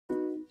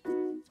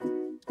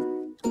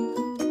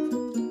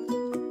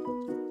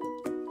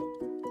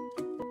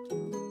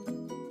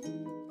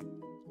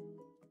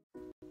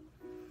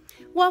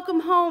Welcome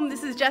home.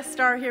 This is Jess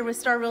Starr here with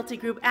Starr Realty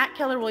Group at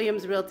Keller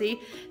Williams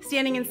Realty,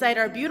 standing inside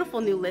our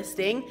beautiful new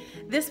listing.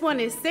 This one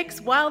is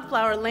 6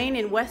 Wildflower Lane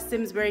in West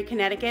Simsbury,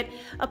 Connecticut,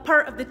 a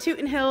part of the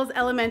Tooten Hills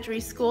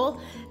Elementary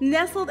School,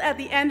 nestled at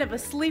the end of a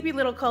sleepy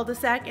little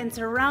cul-de-sac and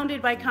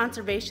surrounded by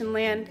conservation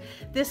land.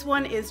 This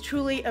one is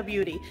truly a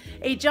beauty.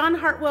 A John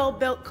Hartwell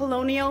built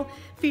colonial,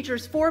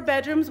 features 4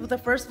 bedrooms with a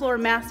first floor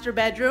master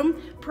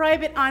bedroom,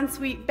 private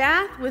ensuite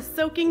bath with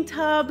soaking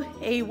tub,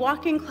 a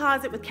walk-in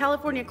closet with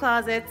California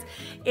closets.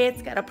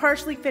 It's got a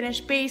partially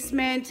finished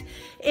basement.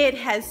 It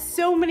has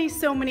so many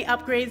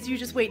upgrades. You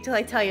just wait till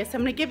I tell you. So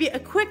I'm gonna give you a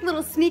quick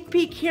little sneak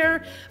peek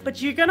here,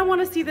 but you're gonna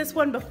wanna see this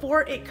one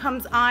before it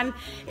comes on.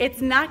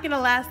 It's not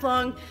gonna last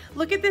long.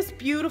 Look at this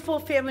beautiful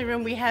family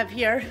room we have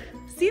here.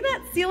 See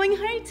that ceiling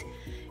height?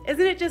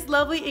 Isn't it just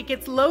lovely? It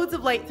gets loads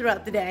of light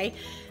throughout the day.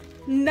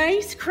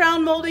 Nice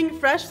crown molding,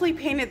 freshly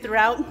painted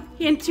throughout.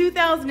 In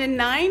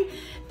 2009,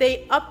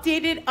 they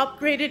updated,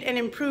 upgraded, and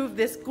improved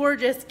this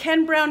gorgeous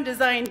Ken Brown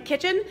designed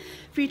kitchen,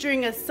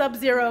 featuring a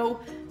Sub-Zero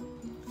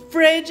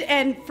fridge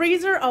and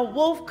freezer, a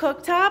Wolf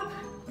cooktop.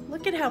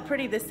 Look at how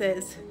pretty this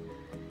is.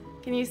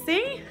 Can you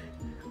see?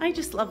 I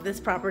just love this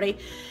property.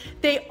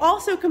 They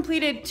also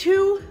completed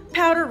 2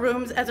 powder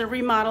rooms as a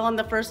remodel on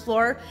the first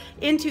floor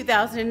in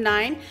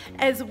 2009,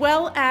 as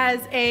well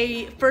as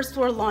a first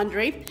floor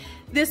laundry.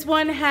 This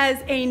one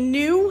has a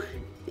new,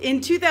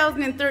 in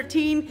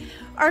 2013,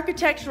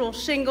 architectural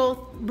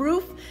shingle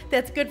roof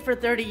that's good for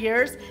 30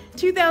 years.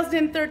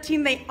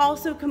 2013, they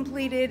also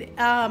completed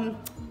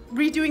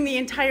redoing the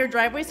entire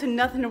driveway, so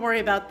nothing to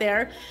worry about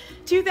there.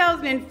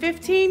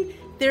 2015,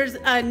 there's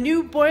a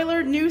new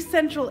boiler, new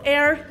central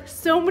air,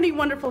 so many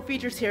wonderful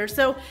features here.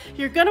 So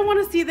you're gonna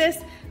wanna see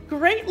this.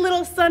 Great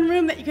little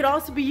sunroom that you could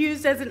also be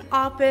used as an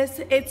office.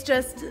 It's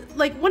just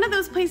like one of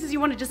those places you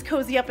wanna just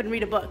cozy up and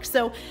read a book.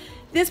 So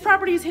this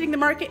property is hitting the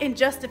market in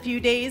just a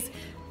few days.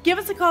 Give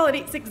us a call at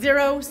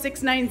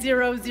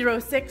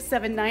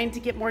 860-690-0679 to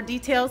get more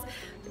details.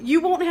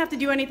 You won't have to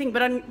do anything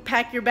but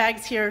unpack your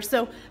bags here,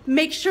 so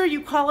make sure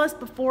you call us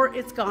before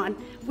it's gone.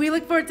 We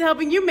look forward to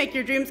helping you make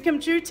your dreams come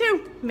true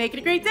too. Make it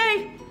a great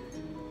day.